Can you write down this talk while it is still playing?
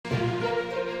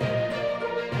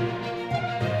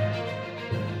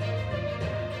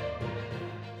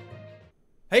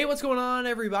Hey, what's going on,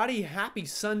 everybody? Happy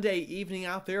Sunday evening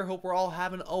out there. Hope we're all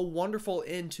having a wonderful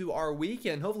end to our week,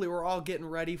 and hopefully we're all getting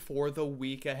ready for the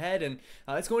week ahead. And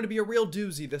it's going to be a real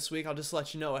doozy this week. I'll just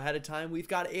let you know ahead of time. We've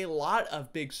got a lot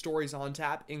of big stories on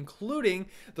tap, including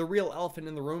the real elephant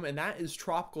in the room, and that is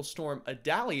Tropical Storm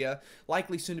Idalia,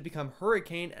 likely soon to become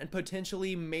hurricane and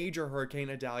potentially major hurricane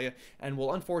Idalia, and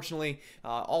will unfortunately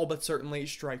all but certainly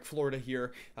strike Florida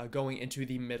here going into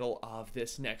the middle of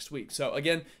this next week. So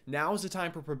again, now is the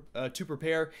time to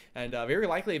prepare, and very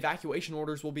likely evacuation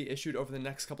orders will be issued over the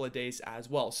next couple of days as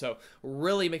well. So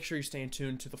really make sure you're staying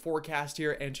tuned to the forecast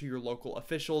here and to your local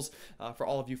officials for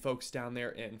all of you folks down there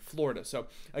in Florida. So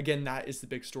again, that is the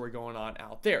big story going on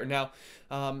out there. Now,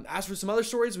 as for some other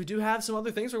stories, we do have some other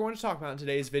things we're going to talk about in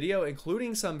today's video,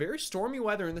 including some very stormy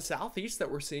weather in the southeast that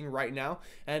we're seeing right now,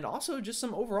 and also just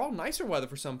some overall nicer weather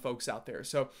for some folks out there.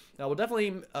 So we'll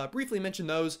definitely briefly mention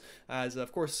those, as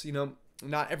of course, you know,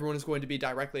 not everyone is going to be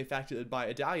directly affected by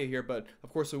Idalia here, but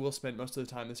of course we will spend most of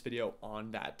the time in this video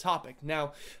on that topic.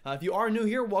 Now, if you are new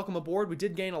here, welcome aboard. We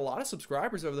did gain a lot of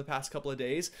subscribers over the past couple of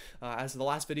days, as the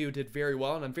last video did very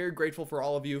well, and I'm very grateful for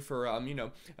all of you for,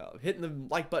 hitting the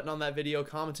like button on that video,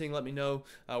 commenting, let me know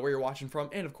where you're watching from,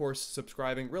 and of course,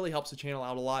 subscribing. Really helps the channel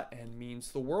out a lot and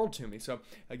means the world to me. So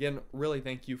again, really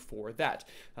thank you for that.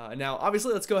 Now,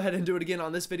 obviously, let's go ahead and do it again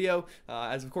on this video,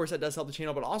 as of course that does help the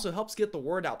channel, but also helps get the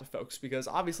word out to folks, because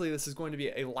obviously this is going to be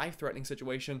a life-threatening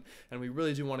situation, and we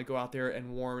really do want to go out there and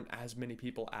warn as many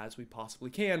people as we possibly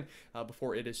can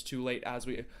before it is too late, as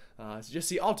we just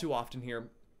see all too often here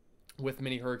with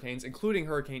many hurricanes, including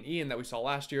Hurricane Ian that we saw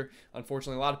last year.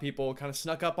 Unfortunately, a lot of people kind of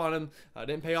snuck up on him,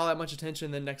 didn't pay all that much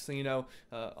attention, then next thing you know,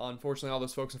 unfortunately, all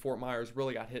those folks in Fort Myers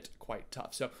really got hit quite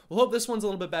tough. So we'll hope this one's a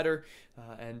little bit better,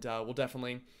 and we'll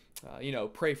definitely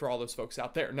pray for all those folks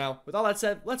out there. Now, with all that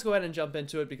said, let's go ahead and jump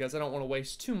into it, because I don't want to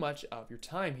waste too much of your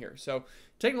time here. So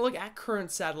taking a look at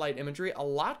current satellite imagery, a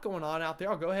lot going on out there.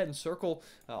 I'll go ahead and circle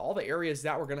all the areas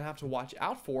that we're going to have to watch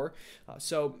out for.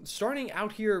 So starting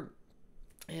out here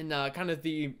in kind of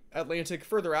the Atlantic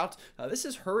further out, this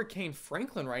is Hurricane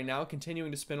Franklin right now,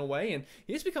 continuing to spin away, and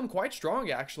he has become quite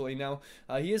strong actually. Now,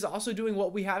 he is also doing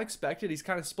what we have expected. He's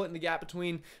kind of splitting the gap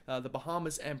between the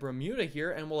Bahamas and Bermuda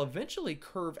here, and will eventually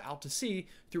curve out to sea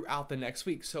throughout the next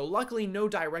week. So luckily, no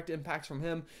direct impacts from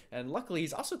him, and luckily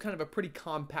he's also kind of a pretty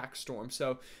compact storm.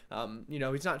 So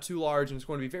he's not too large, and it's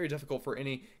going to be very difficult for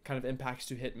any kind of impacts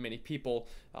to hit many people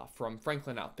from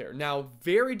Franklin out there. Now,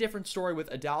 very different story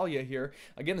with Idalia here.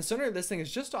 Again, the center of this thing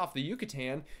is just off the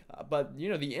Yucatan, but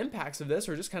the impacts of this,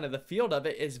 or just kind of the field of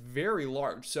it, is very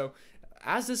large. So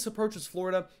as this approaches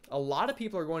Florida, a lot of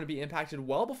people are going to be impacted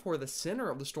well before the center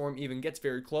of the storm even gets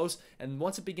very close. And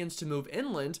once it begins to move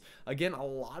inland, again, a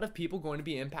lot of people going to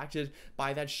be impacted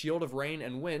by that shield of rain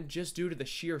and wind, just due to the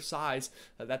sheer size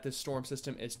that this storm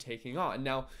system is taking on.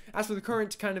 Now, as for the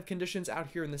current kind of conditions out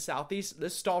here in the southeast,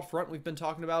 this stalled front we've been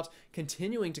talking about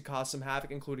continuing to cause some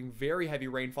havoc, including very heavy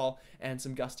rainfall and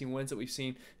some gusty winds that we've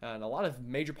seen in a lot of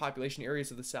major population areas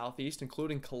of the southeast,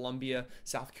 including Columbia,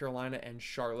 South Carolina, and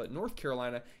Charlotte, North Carolina,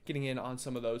 getting in on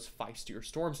some of those feistier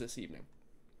storms this evening.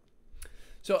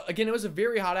 So again, it was a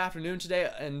very hot afternoon today,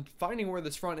 and finding where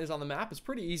this front is on the map is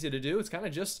pretty easy to do. It's kind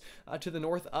of just to the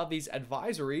north of these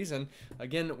advisories, and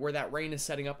again, where that rain is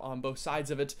setting up on both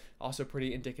sides of it, also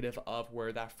pretty indicative of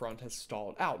where that front has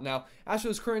stalled out. Now, as for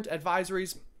those current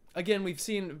advisories, again, we've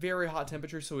seen very hot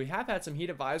temperatures, so we have had some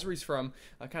heat advisories from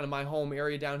kind of my home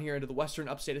area down here into the western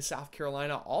upstate of South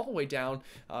Carolina, all the way down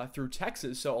through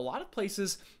Texas. So a lot of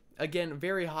places, again,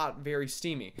 very hot, very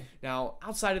steamy. Now,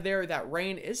 outside of there, that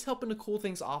rain is helping to cool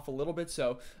things off a little bit.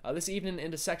 So this evening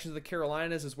into sections of the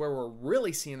Carolinas is where we're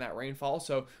really seeing that rainfall.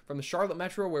 So from the Charlotte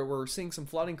metro, where we're seeing some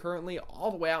flooding currently, all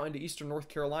the way out into eastern North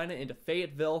Carolina, into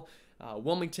Fayetteville,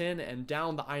 Wilmington, and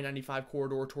down the I-95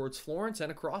 corridor towards Florence,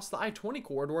 and across the I-20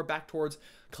 corridor back towards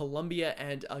Columbia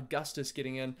and Augustus,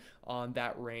 getting in on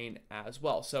that rain as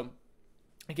well. So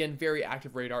again, very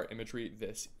active radar imagery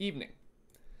this evening.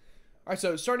 All right,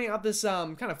 so starting out this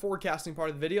kind of forecasting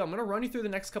part of the video, I'm going to run you through the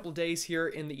next couple of days here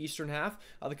in the eastern half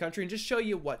of the country and just show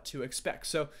you what to expect.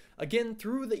 So again,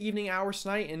 through the evening hours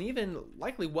tonight, and even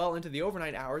likely well into the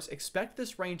overnight hours, expect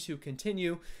this rain to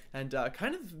continue and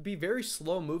kind of be very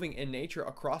slow moving in nature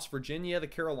across Virginia, the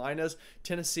Carolinas,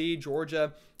 Tennessee,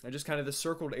 Georgia, and just kind of the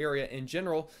circled area in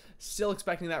general. Still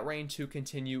expecting that rain to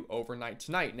continue overnight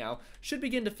tonight. Now, should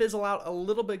begin to fizzle out a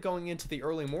little bit going into the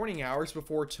early morning hours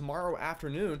before tomorrow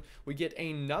afternoon we get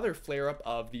another flare-up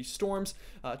of these storms.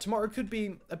 Tomorrow could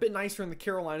be a bit nicer in the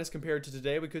Carolinas compared to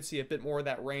today. We could see a bit more of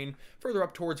that rain further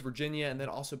up towards Virginia. Virginia, and then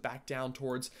also back down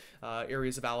towards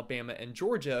areas of Alabama and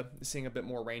Georgia, seeing a bit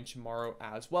more rain tomorrow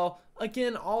as well.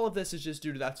 Again, all of this is just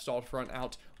due to that stalled front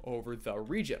out over the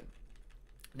region.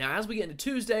 Now, as we get into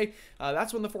Tuesday,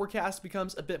 that's when the forecast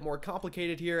becomes a bit more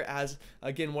complicated here, as,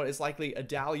 again, what is likely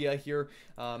Idalia here,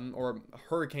 or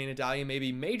Hurricane Idalia,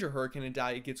 maybe Major Hurricane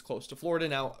Idalia, gets close to Florida.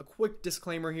 Now, a quick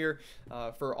disclaimer here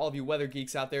for all of you weather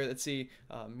geeks out there that see,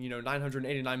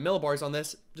 989 millibars on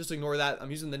this. Just ignore that.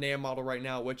 I'm using the NAM model right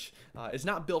now, which is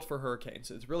not built for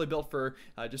hurricanes. It's really built for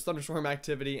just thunderstorm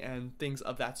activity and things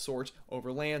of that sort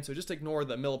over land. So just ignore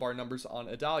the millibar numbers on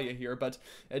Idalia here, but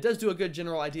it does do a good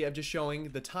general idea of just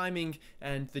showing the timing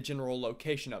and the general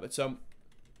location of it. So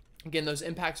again, those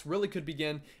impacts really could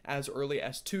begin as early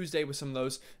as Tuesday with some of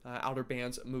those outer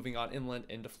bands moving on inland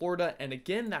into Florida. And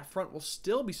again, that front will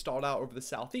still be stalled out over the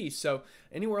southeast. So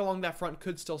anywhere along that front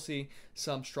could still see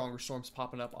some stronger storms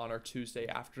popping up on our Tuesday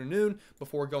afternoon.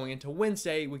 Before going into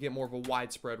Wednesday, we get more of a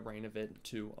widespread rain event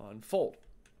to unfold.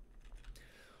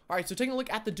 All right, so taking a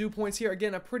look at the dew points here,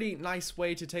 again, a pretty nice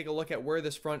way to take a look at where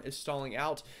this front is stalling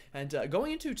out. And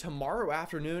going into tomorrow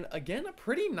afternoon, again, a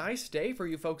pretty nice day for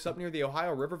you folks up near the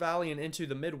Ohio River Valley and into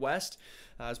the Midwest,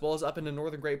 as well as up into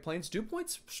northern Great Plains. Dew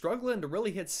points struggling to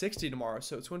really hit 60 tomorrow,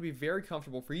 so it's going to be very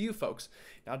comfortable for you folks.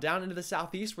 Now, down into the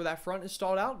southeast where that front is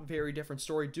stalled out, very different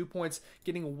story. Dew points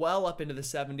getting well up into the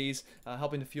 70s,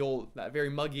 helping to fuel that very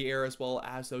muggy air as well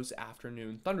as those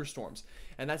afternoon thunderstorms.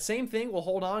 And that same thing will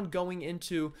hold on going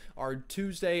into our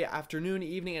Tuesday afternoon,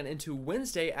 evening, and into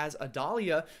Wednesday as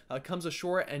Idalia comes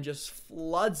ashore and just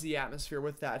floods the atmosphere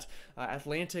with that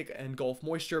Atlantic and Gulf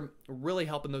moisture, really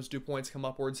helping those dew points come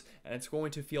upwards, and it's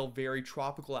going to feel very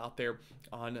tropical out there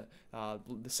on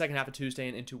the second half of Tuesday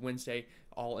and into Wednesday,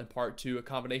 all in part to a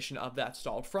combination of that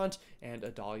stalled front and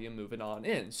Idalia moving on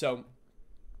in. So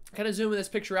kind of zooming this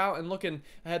picture out and looking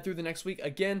ahead through the next week.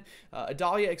 Again,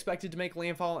 Idalia expected to make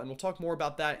landfall, and we'll talk more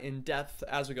about that in depth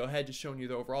as we go ahead, just showing you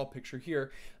the overall picture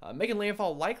here. Making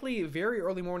landfall likely very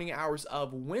early morning hours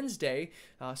of Wednesday.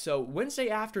 So Wednesday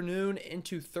afternoon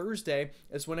into Thursday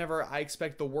is whenever I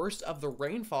expect the worst of the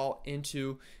rainfall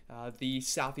into the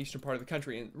southeastern part of the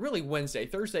country. And really Wednesday.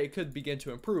 Thursday it could begin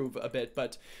to improve a bit,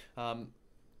 but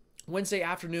Wednesday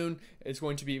afternoon is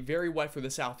going to be very wet for the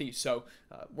southeast. So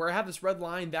where I have this red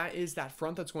line, that is that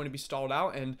front that's going to be stalled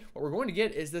out. And what we're going to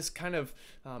get is this kind of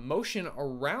motion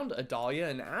around Idalia.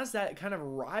 And as that kind of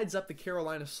rides up the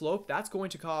Carolina slope, that's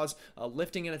going to cause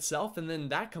lifting in itself. And then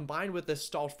that combined with this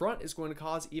stalled front is going to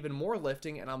cause even more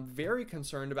lifting. And I'm very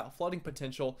concerned about flooding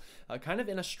potential kind of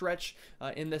in a stretch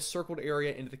in this circled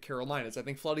area into the Carolinas. I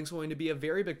think flooding is going to be a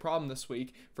very big problem this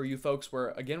week for you folks where,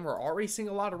 again, we're already seeing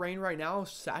a lot of rain right now,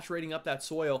 saturating up that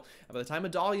soil. And by the time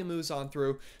Idalia moves on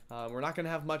through, we're not going to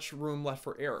have much room left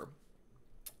for error.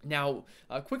 Now,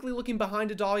 quickly looking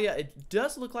behind Idalia, it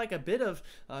does look like a bit of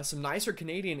some nicer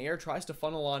Canadian air tries to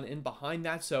funnel on in behind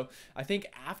that. So I think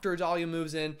after Idalia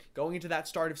moves in, going into that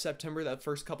start of September, that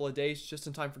first couple of days, just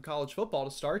in time for college football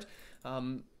to start,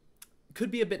 could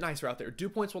be a bit nicer out there. Dew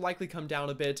points will likely come down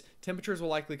a bit, temperatures will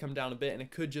likely come down a bit, and it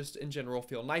could just in general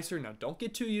feel nicer. Now, don't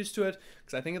get too used to it,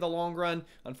 because I think in the long run,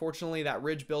 unfortunately, that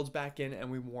ridge builds back in and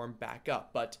we warm back up.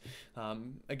 But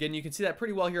again, you can see that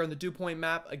pretty well here on the dew point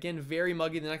map. Again, very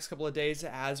muggy the next couple of days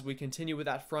as we continue with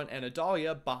that front and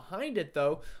Idalia. Behind it,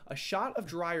 though, a shot of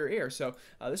drier air. So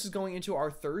this is going into our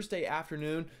Thursday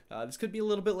afternoon. This could be a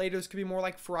little bit later. This could be more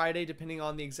like Friday, depending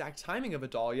on the exact timing of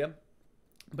Idalia.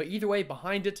 But either way,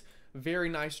 behind it, very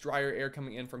nice drier air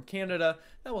coming in from Canada.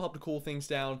 That will help to cool things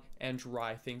down and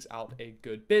dry things out a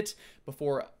good bit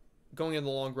before going in the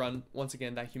long run. Once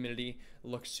again, that humidity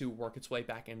looks to work its way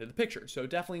back into the picture. So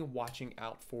definitely watching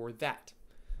out for that.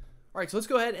 All right, so let's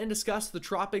go ahead and discuss the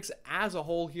tropics as a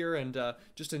whole here and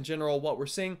just in general what we're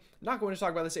seeing. I'm not going to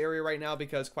talk about this area right now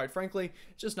because, quite frankly,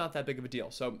 it's just not that big of a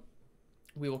deal. So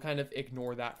we will kind of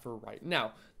ignore that for right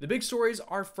now. The big stories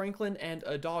are Franklin and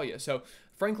Idalia. So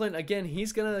Franklin, again,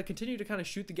 he's going to continue to kind of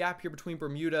shoot the gap here between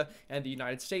Bermuda and the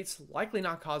United States, likely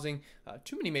not causing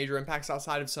too many major impacts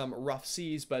outside of some rough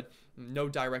seas, but no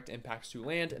direct impacts to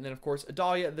land. And then, of course,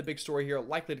 Idalia, the big story here,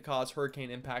 likely to cause hurricane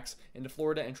impacts into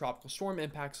Florida and tropical storm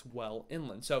impacts well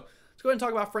inland. So let's go ahead and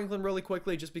talk about Franklin really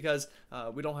quickly just because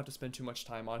we don't have to spend too much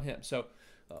time on him. So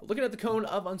looking at the cone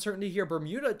of uncertainty here,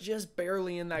 Bermuda just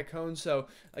barely in that cone. So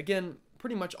again,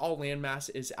 pretty much all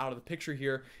landmass is out of the picture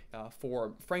here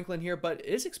for Franklin here, but it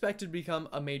is expected to become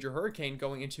a major hurricane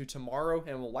going into tomorrow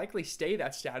and will likely stay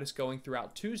that status going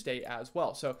throughout Tuesday as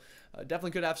well. So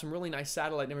definitely could have some really nice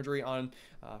satellite imagery on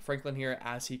Franklin here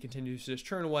as he continues to just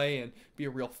churn away and be a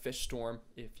real fish storm,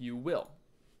 if you will.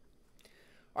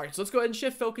 All right, so let's go ahead and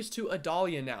shift focus to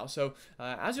Idalia now. So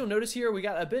as you'll notice here, we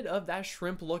got a bit of that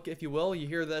shrimp look, if you will. You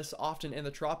hear this often in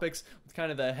the tropics with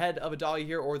kind of the head of Idalia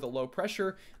here, or the low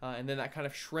pressure, and then that kind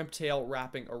of shrimp tail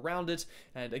wrapping around it.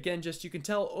 And again, just you can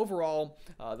tell overall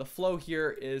the flow here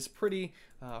is pretty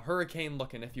hurricane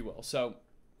looking, if you will. So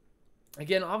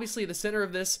again, obviously the center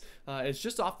of this is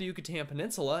just off the Yucatan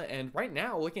Peninsula, and right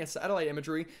now, looking at satellite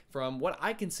imagery, from what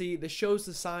I can see, this shows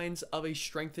the signs of a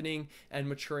strengthening and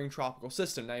maturing tropical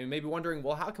system. Now, you may be wondering,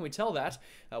 well, how can we tell that?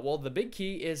 Well, the big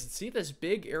key is, see this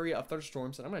big area of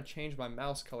thunderstorms, and I'm going to change my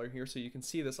mouse color here so you can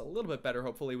see this a little bit better,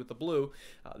 hopefully, with the blue.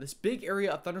 This big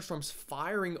area of thunderstorms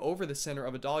firing over the center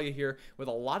of Idalia here with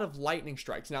a lot of lightning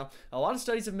strikes. Now, a lot of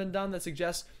studies have been done that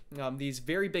suggest these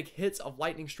very big hits of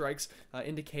lightning strikes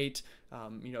indicate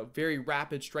very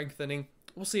rapid strengthening.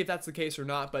 We'll see if that's the case or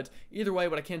not, but either way,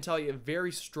 what I can tell you,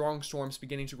 very strong storms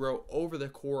beginning to grow over the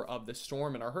core of the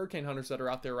storm, and our hurricane hunters that are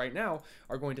out there right now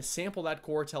are going to sample that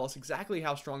core, tell us exactly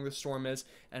how strong the storm is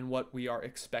and what we are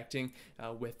expecting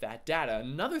with that data.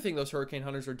 Another thing those hurricane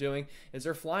hunters are doing is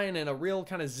they're flying in a real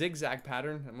kind of zigzag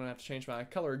pattern. I'm going to have to change my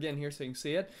color again here so you can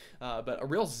see it, but a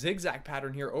real zigzag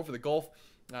pattern here over the Gulf.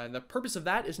 And the purpose of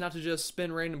that is not to just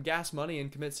spend random gas money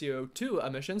and commit CO2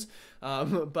 emissions,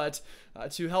 but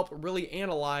to help really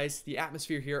analyze the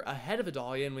atmosphere here ahead of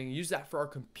Idalia, and we can use that for our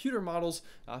computer models,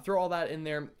 throw all that in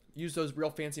there, use those real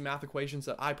fancy math equations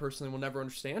that I personally will never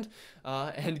understand,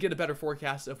 and get a better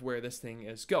forecast of where this thing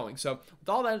is going. So with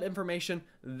all that information,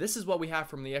 this is what we have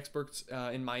from the experts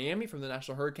in Miami from the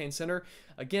National Hurricane Center.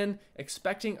 Again,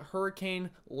 expecting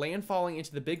hurricane landfalling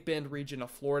into the Big Bend region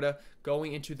of Florida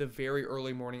going into the very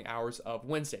early morning hours of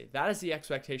Wednesday. That is the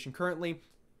expectation currently.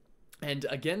 And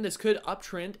again, this could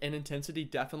uptrend in intensity,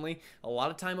 definitely. A lot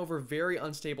of time over very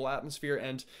unstable atmosphere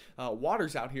and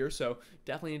waters out here, so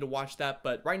definitely need to watch that.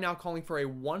 But right now, calling for a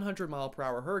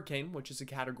 100-mile-per-hour hurricane, which is a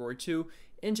Category 2,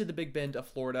 into the Big Bend of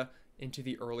Florida into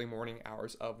the early morning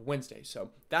hours of Wednesday. So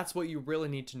that's what you really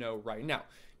need to know right now.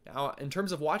 Now, in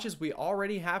terms of watches, we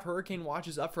already have hurricane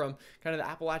watches up from kind of the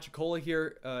Apalachicola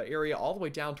here area all the way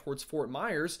down towards Fort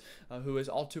Myers, who is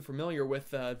all too familiar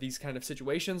with these kind of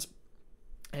situations.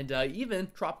 And even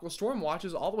tropical storm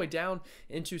watches all the way down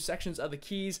into sections of the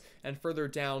Keys and further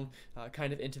down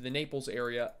kind of into the Naples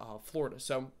area of Florida.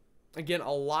 So again,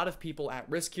 a lot of people at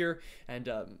risk here, and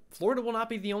Florida will not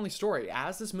be the only story.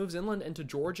 As this moves inland into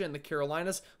Georgia and the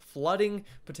Carolinas, flooding,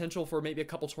 potential for maybe a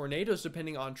couple tornadoes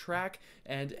depending on track,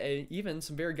 and even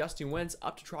some very gusty winds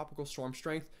up to tropical storm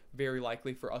strength, very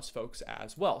likely for us folks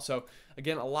as well. So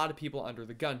again, a lot of people under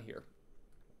the gun here.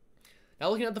 Now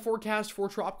looking at the forecast for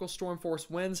tropical storm force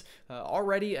winds,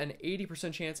 already an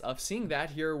 80% chance of seeing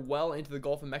that here well into the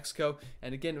Gulf of Mexico,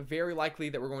 and again very likely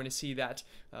that we're going to see that,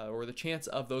 or the chance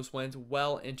of those winds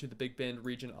well into the Big Bend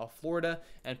region of Florida,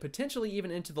 and potentially even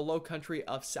into the low country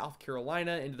of South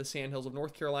Carolina, into the Sandhills of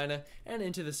North Carolina, and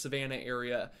into the Savannah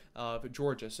area of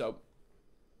Georgia. So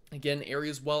again,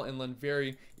 areas well inland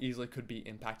very easily could be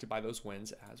impacted by those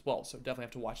winds as well, so definitely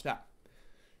have to watch that.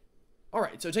 All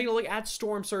right, so taking a look at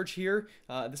storm surge here.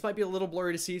 This might be a little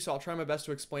blurry to see, so I'll try my best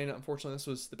to explain it. Unfortunately, this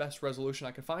was the best resolution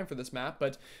I could find for this map.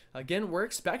 But again, we're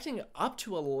expecting up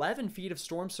to 11 feet of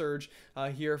storm surge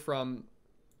here from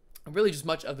really just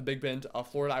much of the Big Bend of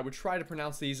Florida. I would try to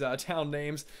pronounce these town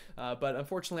names, but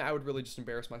unfortunately I would really just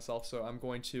embarrass myself, so I'm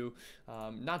going to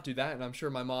not do that, and I'm sure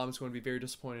my mom is going to be very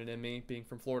disappointed in me, being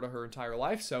from Florida her entire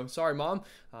life, so sorry Mom,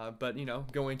 but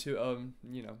going to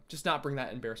just not bring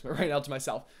that embarrassment right now to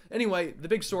myself. Anyway, the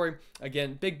big story,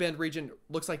 again, Big Bend region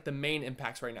looks like the main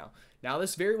impacts right now. Now,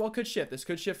 this very well could shift. This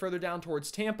could shift further down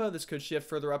towards Tampa. This could shift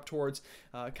further up towards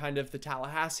kind of the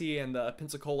Tallahassee and the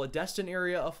Pensacola-Destin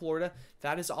area of Florida.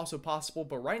 That is also possible,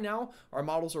 but right now, our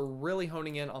models are really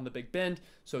honing in on the Big Bend,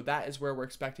 so that is where we're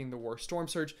expecting the worst storm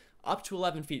surge, up to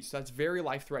 11 feet, so that's very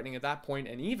life-threatening at that point,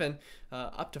 and even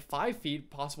up to 5 feet,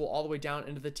 possible all the way down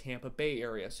into the Tampa Bay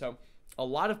area. So a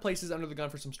lot of places under the gun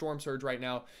for some storm surge right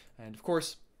now, and of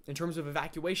course, in terms of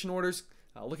evacuation orders,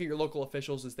 look at your local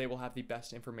officials, as they will have the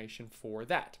best information for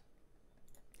that.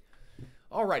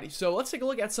 Alrighty, so let's take a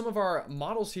look at some of our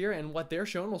models here and what they're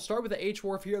showing. We'll start with the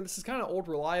H-WRF here. This is kind of old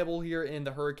reliable here in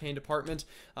the hurricane department.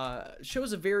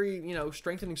 Shows a very,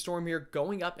 strengthening storm here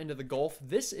going up into the Gulf.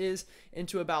 This is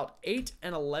into about 8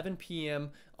 and 11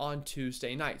 p.m. on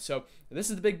Tuesday night. So this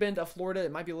is the Big Bend of Florida.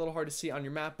 It might be a little hard to see on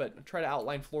your map, but try to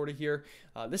outline Florida here.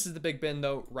 This is the Big Bend,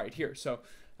 though, right here. So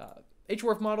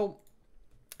H-WRF model,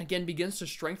 again, begins to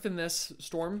strengthen this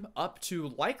storm up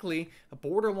to likely a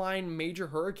borderline major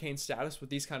hurricane status with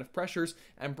these kind of pressures,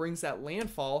 and brings that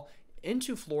landfall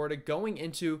into Florida going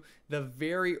into the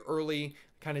very early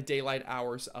kind of daylight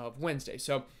hours of Wednesday.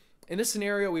 So in this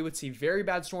scenario, we would see very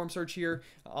bad storm surge here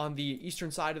on the eastern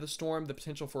side of the storm, the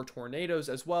potential for tornadoes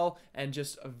as well, and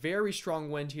just a very strong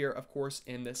wind here, of course,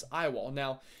 in this eye wall.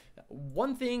 Now,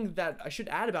 one thing that I should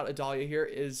add about Idalia here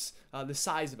is the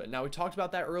size of it. Now, we talked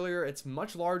about that earlier. It's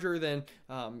much larger than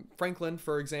Franklin,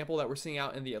 for example, that we're seeing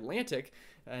out in the Atlantic.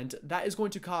 And that is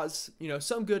going to cause,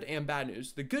 some good and bad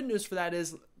news. The good news for that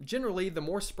is generally the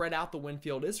more spread out the wind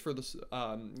field is for this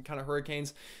kind of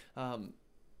hurricanes,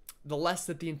 the less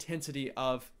that the intensity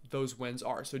of those winds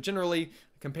are. So generally,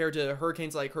 compared to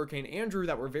hurricanes like Hurricane Andrew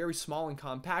that were very small and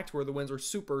compact, where the winds were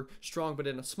super strong but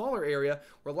in a smaller area,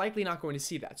 we're likely not going to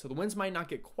see that. So the winds might not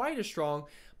get quite as strong,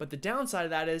 but the downside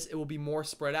of that is it will be more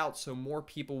spread out, so more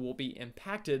people will be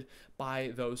impacted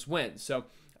by those winds. So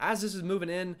as this is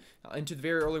moving into the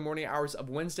very early morning hours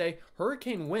of Wednesday,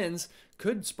 hurricane winds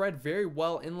could spread very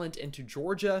well inland into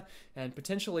Georgia and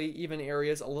potentially even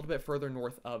areas a little bit further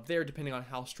north of there, depending on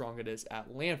how strong it is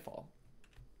at landfall.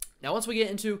 Now, once we get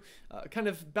into kind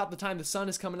of about the time the sun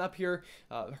is coming up here,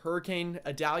 Hurricane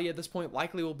Idalia at this point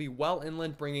likely will be well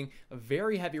inland, bringing a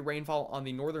very heavy rainfall on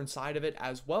the northern side of it,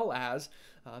 as well as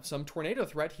some tornado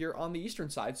threat here on the eastern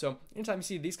side. So anytime you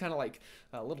see these kind of like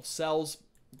little cells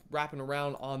wrapping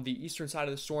around on the eastern side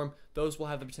of the storm, those will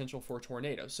have the potential for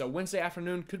tornadoes. So Wednesday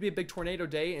afternoon could be a big tornado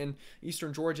day in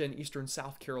eastern Georgia and eastern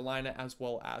South Carolina, as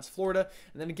well as Florida.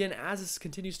 And then again, as this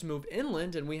continues to move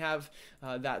inland and we have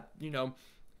that,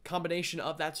 combination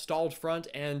of that stalled front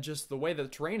and just the way that the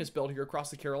terrain is built here across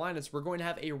the Carolinas, we're going to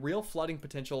have a real flooding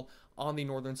potential on the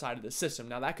northern side of the system.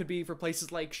 Now, that could be for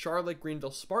places like Charlotte, Greenville,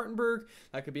 Spartanburg.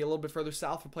 That could be a little bit further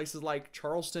south for places like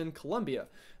Charleston, Columbia.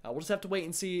 We'll just have to wait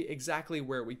and see exactly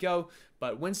where we go.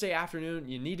 But Wednesday afternoon,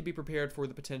 you need to be prepared for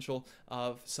the potential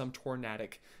of some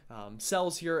tornadic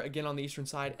cells here, again, on the eastern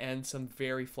side, and some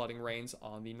very flooding rains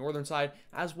on the northern side,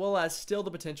 as well as still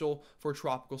the potential for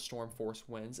tropical storm force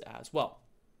winds as well.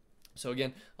 So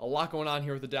again, a lot going on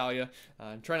here with Idalia.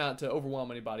 Try not to overwhelm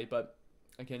anybody, but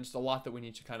again, just a lot that we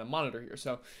need to kind of monitor here.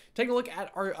 So taking a look at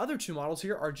our other two models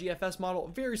here, our GFS model,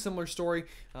 very similar story,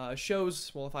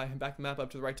 shows, well, if I back the map up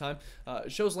to the right time,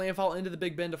 shows landfall into the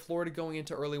Big Bend of Florida going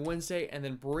into early Wednesday, and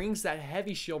then brings that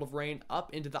heavy shield of rain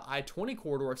up into the I-20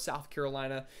 corridor of South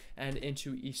Carolina and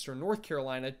into eastern North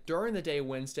Carolina during the day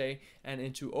Wednesday and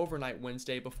into overnight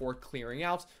Wednesday before clearing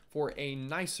out for a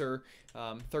nicer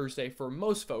Thursday for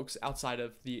most folks outside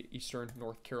of the eastern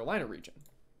North Carolina region.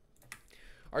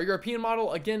 Our European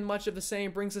model, again, much of the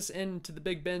same, brings us into the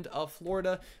Big Bend of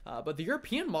Florida, but the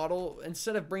European model,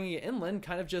 instead of bringing it inland,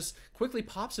 kind of just quickly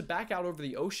pops it back out over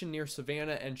the ocean near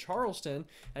Savannah and Charleston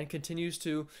and continues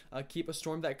to keep a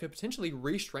storm that could potentially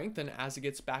re-strengthen as it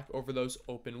gets back over those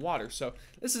open waters. So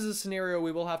this is a scenario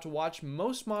we will have to watch.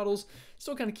 Most models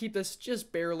still kind of keep this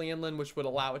just barely inland, which would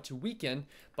allow it to weaken,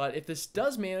 but if this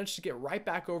does manage to get right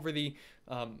back over the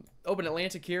open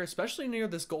Atlantic here, especially near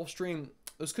this Gulf Stream,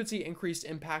 those could see increased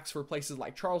impacts for places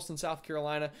like Charleston, South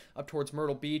Carolina, up towards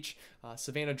Myrtle Beach,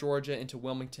 Savannah, Georgia, into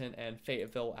Wilmington and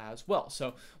Fayetteville as well.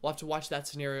 So we'll have to watch that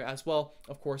scenario as well.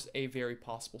 Of course, a very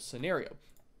possible scenario.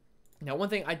 Now, one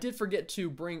thing I did forget to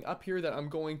bring up here that I'm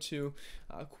going to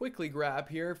quickly grab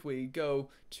here, if we go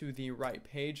to the right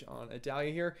page on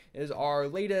Idalia here, is our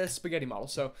latest spaghetti model.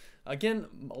 So again,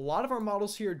 a lot of our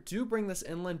models here do bring this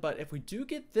inland, but if we do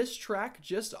get this track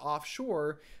just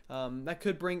offshore, that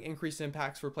could bring increased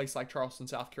impacts for a place like Charleston,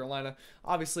 South Carolina.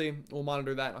 Obviously, we'll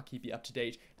monitor that and I'll keep you up to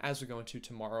date as we go into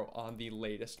tomorrow on the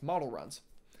latest model runs.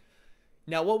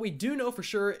 Now, what we do know for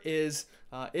sure is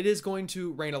it is going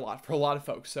to rain a lot for a lot of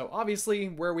folks. So obviously,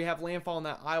 where we have landfall and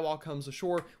that eye wall comes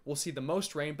ashore, we'll see the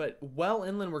most rain, but well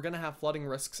inland, we're going to have flooding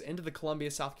risks into the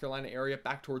Columbia, South Carolina area,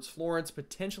 back towards Florence,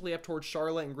 potentially up towards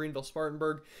Charlotte and Greenville,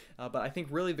 Spartanburg. But I think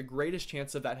really the greatest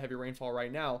chance of that heavy rainfall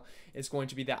right now is going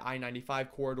to be that I-95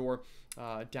 corridor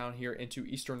down here into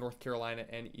eastern North Carolina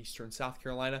and eastern South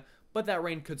Carolina. But that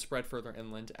rain could spread further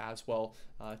inland as well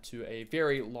to a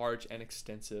very large and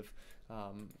extensive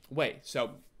way.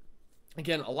 So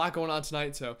again, a lot going on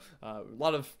tonight, so a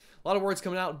lot of words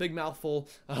coming out, big mouthful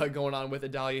going on with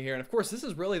Idalia here. And of course, this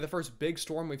is really the first big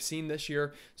storm we've seen this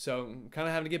year, so kind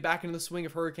of having to get back into the swing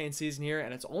of hurricane season here,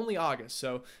 and it's only August,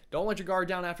 so don't let your guard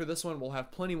down after this one. We'll have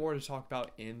plenty more to talk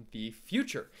about in the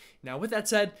future. Now, with that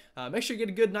said, make sure you get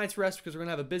a good night's rest because we're going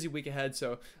to have a busy week ahead,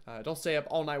 so don't stay up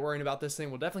all night worrying about this thing.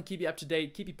 We'll definitely keep you up to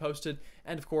date, keep you posted,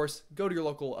 and of course, go to your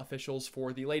local officials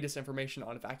for the latest information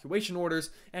on evacuation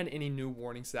orders and any new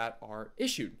warnings that are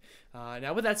issued.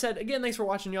 Now, with that said, again, thanks for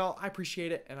watching, y'all. I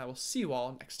appreciate it, and I will see you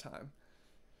all next time.